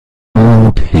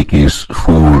tickets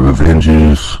for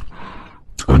Avengers,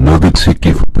 another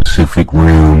ticket for Pacific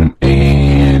Rim,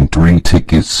 and 3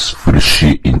 tickets for the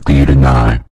shit in Theater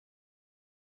 9.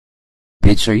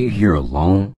 Bitch, are you here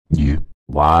alone? Yeah.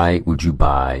 Why would you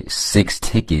buy 6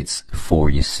 tickets for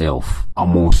yourself?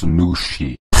 I'm on some new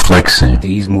shit. Flexing.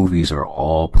 These movies are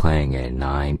all playing at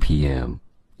 9 p.m.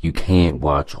 You can't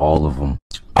watch all of them.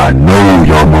 I know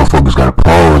y'all motherfuckers got a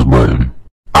pause button.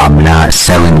 I'm not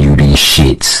selling you these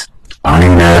shits. I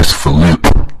ain't asked for lip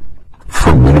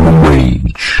for minimum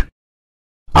wage.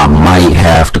 I might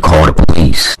have to call the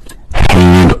police.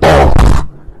 Hand off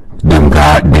them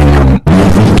goddamn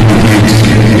movie tickets.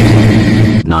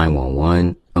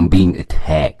 911, I'm being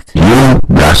attacked. You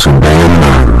got some damn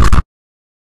nerve.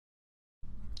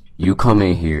 You come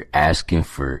in here asking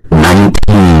for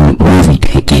 19 movie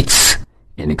tickets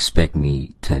and expect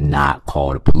me to not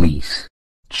call the police.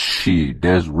 Shit,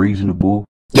 that's reasonable.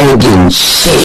 You ain't getting shit.